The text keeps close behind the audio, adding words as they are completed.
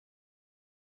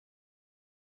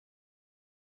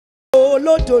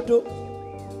olódodo.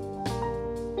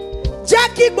 Jẹ́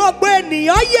kí gbogbo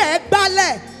ènìyàn yẹ̀ ẹ́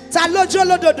gbálẹ̀. Ta lójó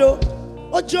lódodo?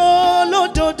 Ojó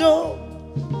lódodo.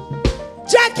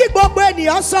 Jẹ́ kí gbogbo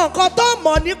ènìyàn sọ nǹkan tó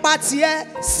mọ̀ nípa tiẹ̀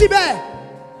síbẹ̀.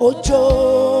 Ojó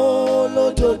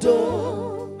lódodo.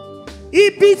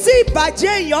 Ibi tí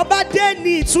ìbàjẹ́ èèyàn bá dé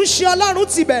ni ìtúnṣe Ọlọ́run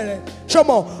ti bẹ̀rẹ̀.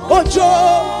 Ṣọmọ ojó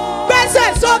gbẹ́sẹ̀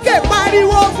sókè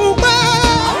pariwo fún pé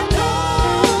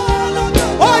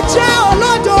ó jẹ́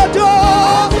olódodo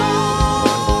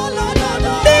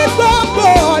ní gbogbo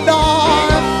ọ̀nà.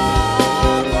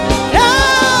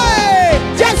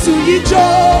 Jésù yìí jó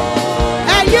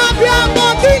ẹ̀yin abiyamọ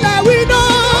kí lẹ wí náà.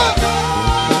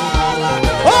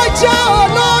 Ó jẹ́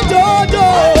olódodo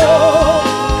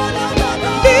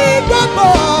ní gbogbo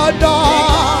ọ̀nà.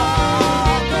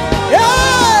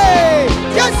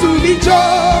 Jésù yìí jó.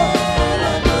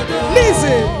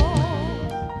 Listen.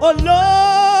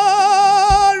 Olórí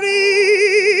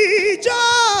ìjọ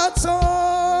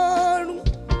tọ̀run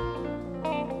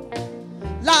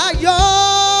láyọ̀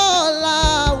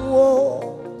láwọ̀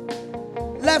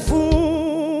lẹ́fún.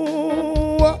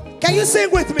 Can you sing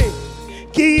with me?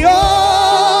 Kí ó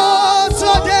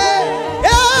tó dé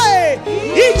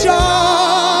ìjọ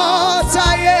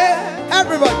táyé.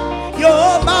 Everybody yóò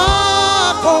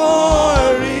máa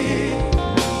kọrin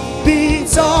bí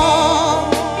tán.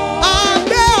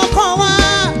 Àgbẹ̀ ọkàn wa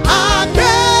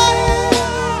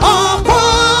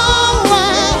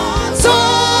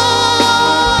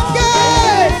sókè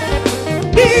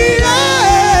ilé.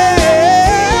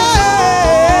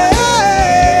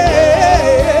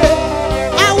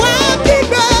 Àwa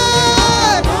kígbe,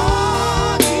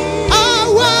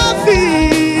 àwa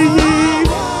fìyìn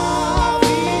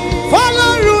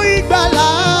fọ́lọ́run ìgbàlà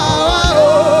wa.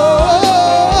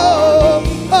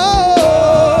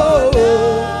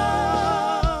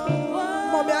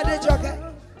 Mọ̀mí Adéjọkẹ́,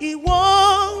 ìwọ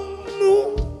ń mú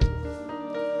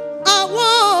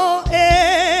àwọn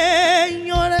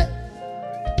èèyàn rẹ̀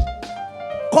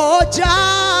kọjá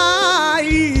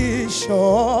ìṣọ́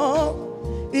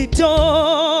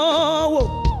ìdánwò.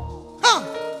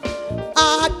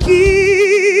 Àkí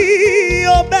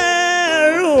ó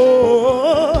bẹ̀rù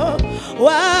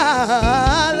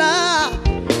wàhálà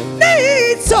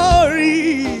nítorí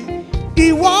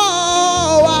ìwọ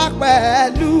wà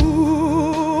pẹ̀lú.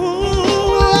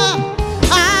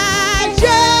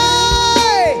 Ayé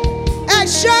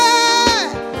ẹ̀ṣẹ̀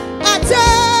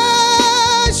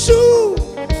àtẹ̀sù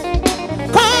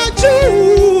kọjú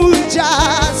ìjà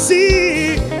sí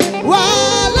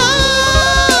wàhálà.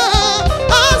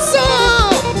 Asán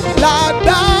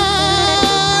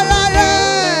lágbára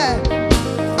rẹ̀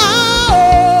a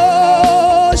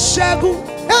ó ṣẹ́gun.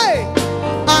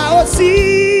 A ó sì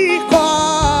kọ́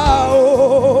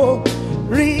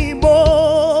orin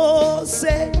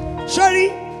Mósè. Sorry,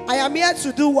 I am here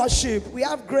to do worship. We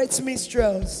have great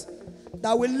minstrels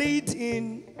that will lead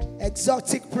in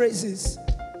exotic praises.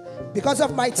 Because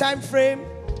of my time frame,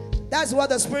 that's what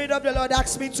the Spirit of the Lord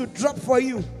asked me to drop for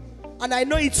you. And I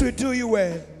know it will do you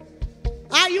well.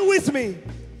 Are you with me?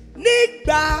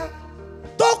 Nígbà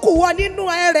tó kù wọ nínú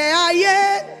ẹrẹ̀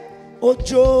ayé,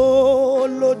 òjò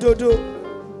lódodo.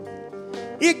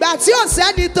 Ìgbà tí ò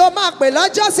sẹ́ni tó máa pè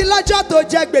lọ́jọ́ sí lọ́jọ́ tó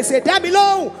jẹ gbèsè dá mi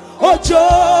lóhùn, òjò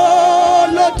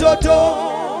lódodo.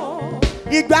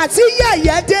 Ìgbà tí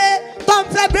yẹ̀yẹ́ dé tó ń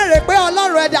fẹ́ béèrè pé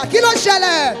Ọlọ́run ẹ̀dá kí ló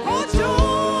ṣẹlẹ̀? Òjò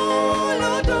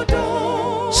lódodo.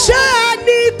 Ṣé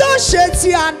ẹni tó ṣe ti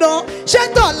àná ṣé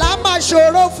tọ̀la máa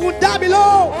ṣòro fún dá mi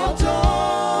lóhùn?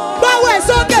 Gbọ́wọ́ ẹ̀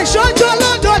sókè ṣojú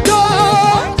lódodo.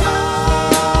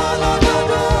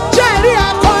 Jẹ́rìí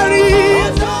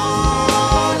akọrin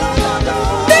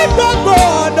ní gbogbo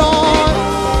ọ̀nà.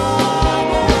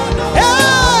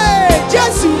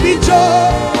 Jésù mi jó.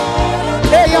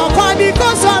 Èèyàn kan ní kó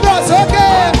sọ̀rọ̀ sókè.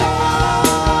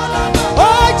 Ó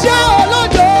jẹ́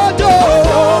olódodo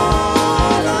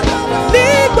ní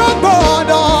gbogbo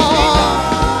ọ̀nà.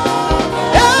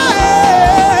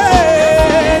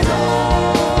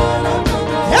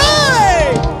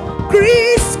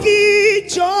 Kristi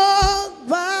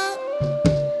jọba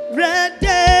rẹ̀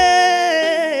dé.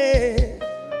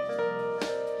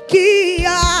 Kí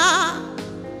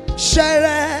àṣẹ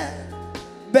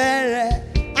bẹ̀rẹ̀.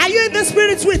 Are you in the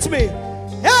spirit with me?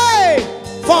 Hey!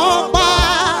 Fọ́npá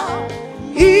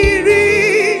ìrì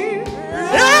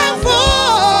rẹ̀ fún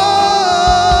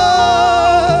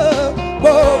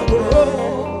gbogbo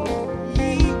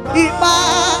ipa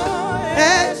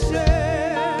ẹ̀ṣẹ̀.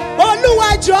 Olúwa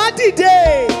jọ̀ọ́ dìde.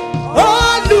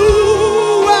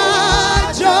 Olúwa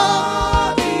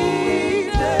jọ̀ọ́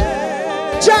dìde.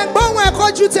 Jẹ́ gbóhùn ẹ̀kọ́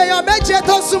ju tèèyàn méje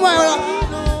tó súnmọ́ ẹ̀rọ.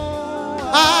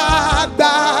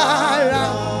 Agbára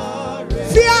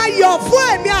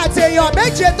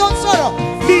méje tó ń sọ̀rọ̀.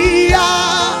 Ìyá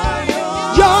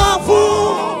yọ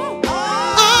fún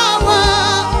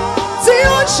àwọn tí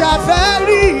ó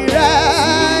ṣàfẹ́rí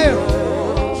rẹ̀.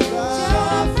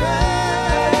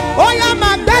 Ó yá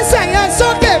máa gbẹ́sẹ̀ yẹn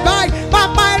sókè báyìí, máa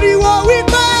pariwo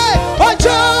wípé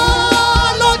ọjọ́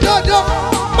lódodo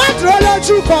má dúró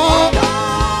lójú kan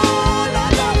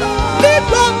ní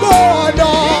gbogbo ọ̀nà.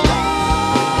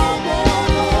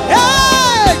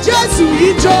 Jésù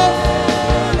ìjọ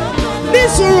ní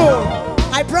sùúrù.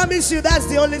 I promise you that's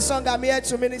the only song I'm here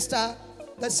to minister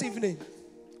this evening.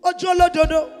 Ọjọ́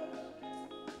lódodo.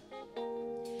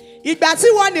 Ìgbà tí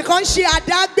wọ́n nìkan ṣe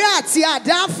àdágbé àti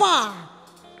àdáfà,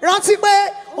 rántí pé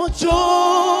ọjọ́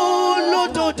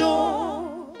lódodo.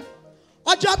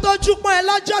 Ọjọ́ tó júpọ̀ ẹ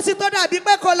lọ́jọ́ sí tó dàbí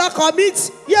pé kò lọ commit.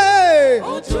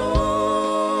 Ọjọ́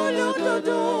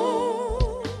lódodo.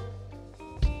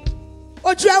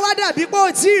 Ojú ẹ wá dàbí pé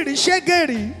ò tí ì rí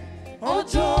ṣégèrè.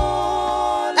 Ọjọ́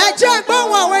lódodo. Ẹ jẹ́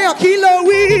gbóhùn àwọn èèyàn kí ló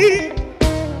wí.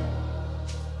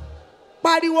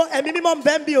 Pariwo ẹ̀mí mímọ́ ń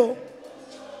bẹ ń bí o.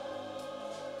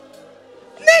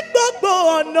 Ní gbogbo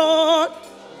ọ̀nà.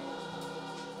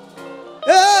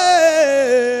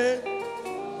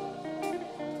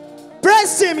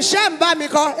 Praise him, ṣé ń bá mi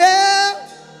kọ.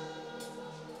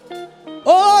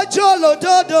 Ọjọ́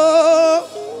lódodo.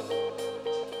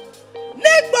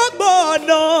 Ní gbogbo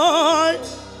ọ̀nà.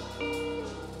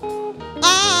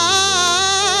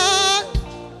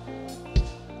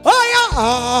 Ó yá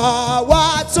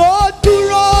àwa tó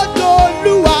dúró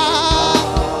d'Olúwa.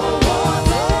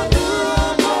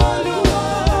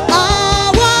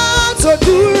 Àwa tó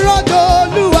dúró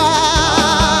d'Olúwa.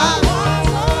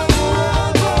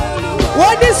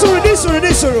 Wọ́n ní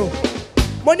sùúrù.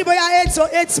 Mo ní bóyá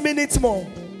 8 minutes more.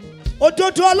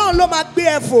 Òdodo Ọlọ́run ló máa gbé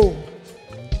ẹ fò.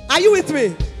 Are you with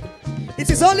me? It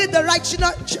is only the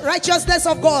righteousness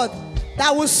of God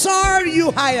that will soar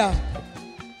you higher.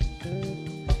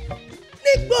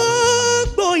 Ní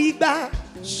gbogbo ìgbà,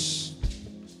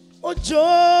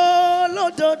 ọjọ́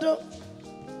lódodo.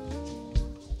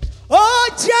 Ó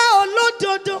jẹ́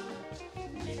olódodo.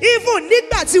 Even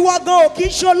nígbà tí wọ́n gan ò kì í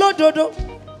ṣe olódodo.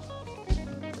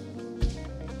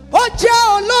 Ó jẹ́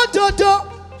olódodo.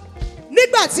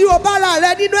 Nígbà tí o bá ra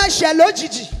rẹ nínú ẹ̀ṣẹ̀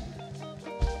lójijì.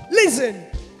 Listen,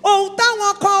 ohun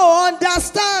táwọn kan ò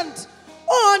understand.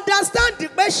 Ó understand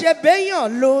pé ṣe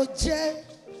béèyàn ló jẹ́.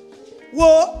 Wo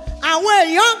àwọn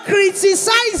èèyàn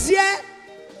criticize yẹ.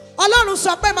 Ọlọ́run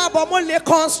sọ pé máa bọ̀ mo lè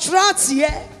construct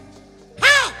yẹ.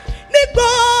 Ní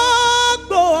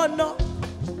gbogbo ọ̀nà.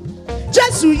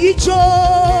 Jésù yìí jó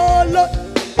ló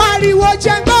pariwo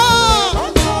jẹ́ gbọ́.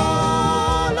 Ọjọ́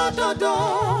lódodo.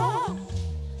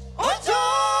 Ọjọ́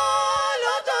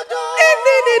lódodo.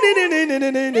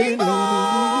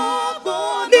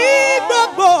 Ní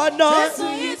gbogbo ọ̀nà. Jésù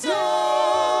yìí jó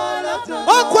lódodo.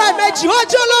 Ọkọ ẹ̀mẹ́jì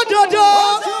ọjọ́ lódodo.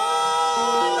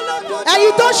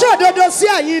 Ẹ̀yin tó ṣòdodo sí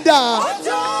ẹ̀yin dà.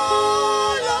 Ọjọ́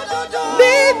lódodo.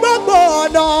 Ní gbogbo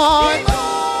ọ̀nà.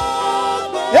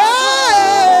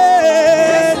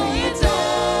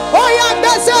 Ó yá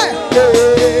gbẹ́sẹ̀.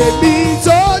 Èmi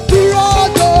tó dúró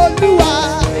d'Olúwa.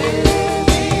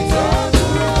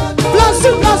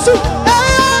 Blọ́sù.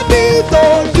 Èmi tó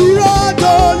dúró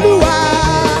d'Olúwa.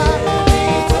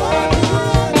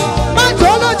 Má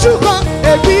tó lójú kan.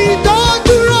 Èmi tó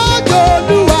dúró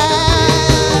d'Olúwa.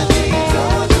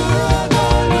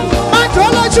 Má tó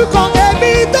lójú kan.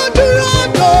 Èmi tó dúró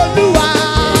d'Olúwa.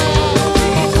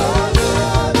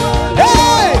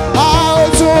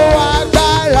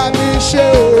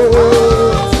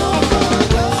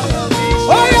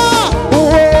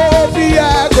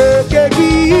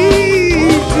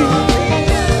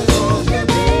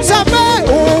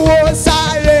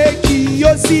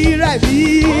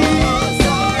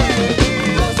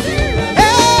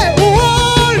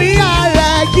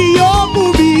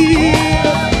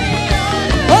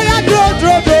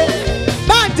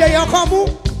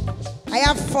 I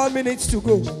have 4 minutes to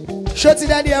go. Ṣó ti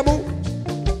dẹ́ni ẹ mú.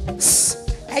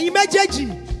 Ẹ̀yin méjèèjì,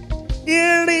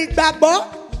 ìrìn ìgbàgbọ́.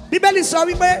 Bíbélì sọ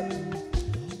wípé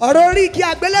ọ̀rọ̀ orí igi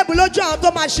àgbélébùú lójú àwọn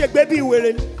tó máa ṣègbé bí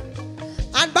ìwèrè ni.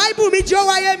 And Bible mi jẹ́ ó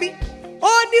wáyé mi.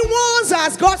 Only once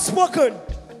has God spoken.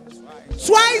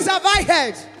 Twice have I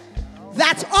heard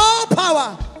that all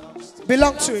power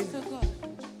belongs to him.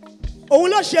 Òun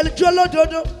ló ṣe jó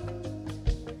lódodo.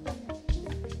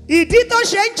 Ìdí tó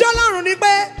ṣe ń jọ́ lọ́rùn ni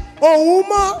pé òun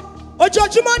mọ́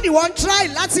ojoojúmọ́ ni wọ́n ń try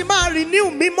láti máa renew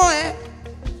mímọ́ ẹ.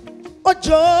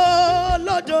 Ọjọ́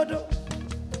lódodo.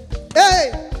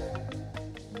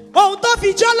 Ohun tó fi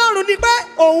jọ́ lọ́rùn ni pé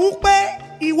òun pé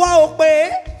ìwọ ò pé.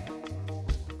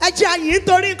 Ẹ jẹ́ àyìn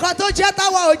nítorí nǹkan tó jẹ́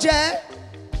táwa ò jẹ́.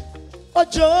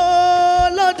 Ojo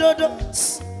lódodo.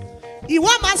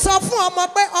 Ìwọ máa sọ fún ọmọ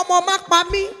pé ọmọ má pa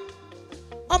mí.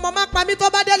 Ọmọ má pa mí tó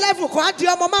bá dé level kan á di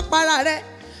ọmọ má para rẹ̀.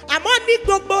 Àmọ́ ní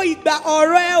gbogbo ìgbà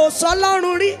ọ̀rọ̀ ẹ ò sọ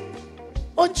lọ́rùn rí.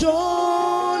 Ojo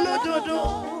lódodo.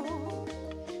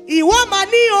 Ìwọ máa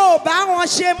ní o bá wọn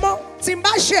ṣe mọ́ tí n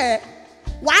bá ṣẹ̀.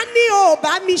 Wà á ní o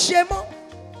bá mi ṣe mọ́.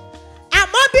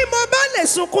 Àmọ́ bí mo bá lè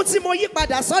sunkún tí mo yí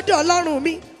padà sọ́dọ̀ Ọlọ́run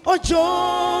mi. Ojo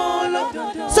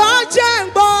lódodo. Sọ́jẹ́ ń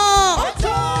gbọ́.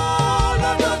 Ojo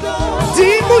lódodo. Tí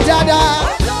mú dáadáa.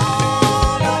 Ojo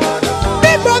lódodo.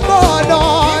 Ní gbogbo ọ̀nà.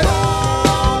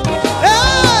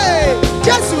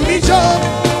 Jésù níjó.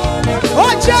 Ó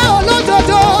jẹ́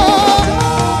olódodo.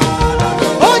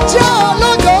 Ó jẹ́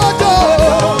olódodo.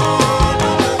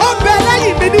 Ó bẹ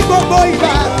lẹ́yìn mi ní gbogbo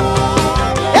ìgbà.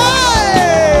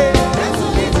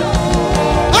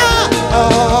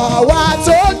 Àwa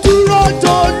tó dúró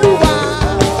d'Olúwa.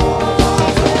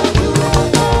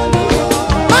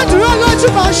 Má dúró lójú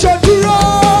kan ṣo dúró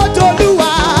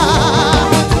d'Olúwa.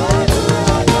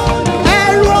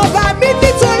 Ẹ̀rù ọba mi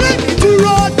nítorí mi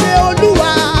dúró de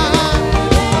Olúwa.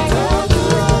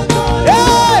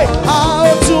 A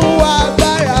ó tún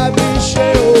agbára mi ṣe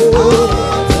o.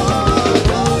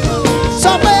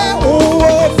 Sọ pé òun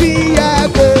ò fi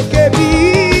ẹ̀gòkè bí.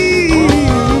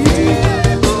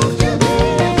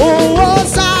 Òun ó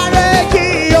sáré kí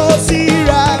o sì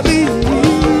rà mí.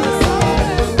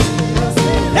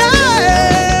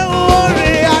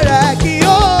 Orin ara kí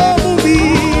ó mú mi.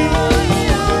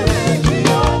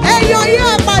 Ẹyọ yẹ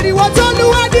pariwo tó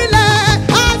lúwa nílẹ̀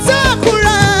àtẹ̀kùn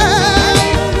rẹ̀.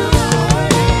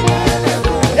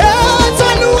 Tó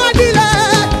lúwa nílẹ̀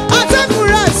àtẹ̀kùn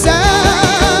rẹ̀ sẹ́.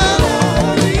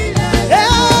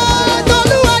 Tó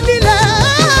lúwa nílẹ̀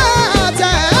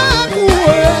àtẹ̀kùn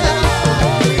rẹ̀.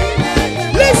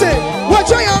 Listen,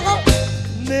 wojú yẹn kọ́.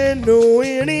 Nínú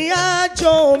ìrìn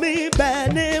àjò mi bẹ́ẹ̀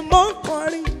ni mo ń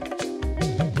kọrin.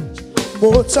 Mo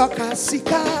tọ́ka sí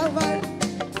Calvary.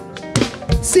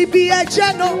 Síbi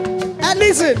ẹ̀jẹ̀ náà.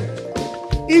 Listen,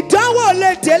 ìdánwò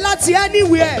lè dé láti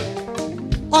anywhere.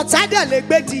 Ọ̀tá dẹ̀ lè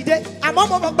gbé dìde. Àmọ́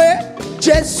mo mọ̀ pé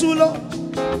Jésù ló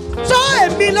tó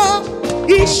èmi lọ.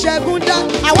 Ìṣẹ́gun dá.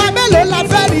 Àwa mélòó la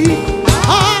fẹ́ rí?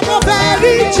 Ọmọ fẹ́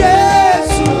rí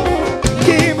Jésù.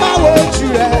 Kì í máa wojú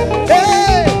rẹ̀.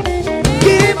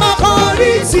 Kì í máa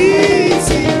kọrí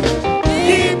títì.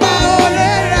 Nípa oore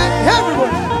rẹ̀.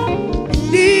 Everyone.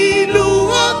 Nílùú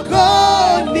ògo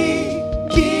ni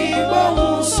kì í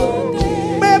gbóhùn sókè.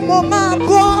 Pé mo máa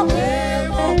gbọ́.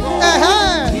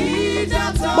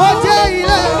 Mo dé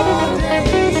ilé.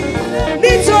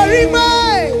 Nítorí pé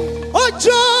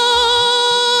ojo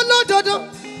lódodo.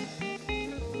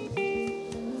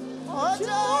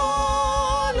 Ojo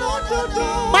lódodo.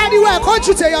 Pariwo ẹ̀kọ́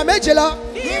ju tèèyàn méje lọ.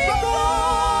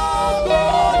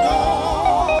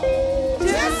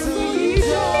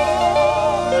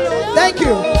 Thank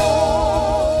you.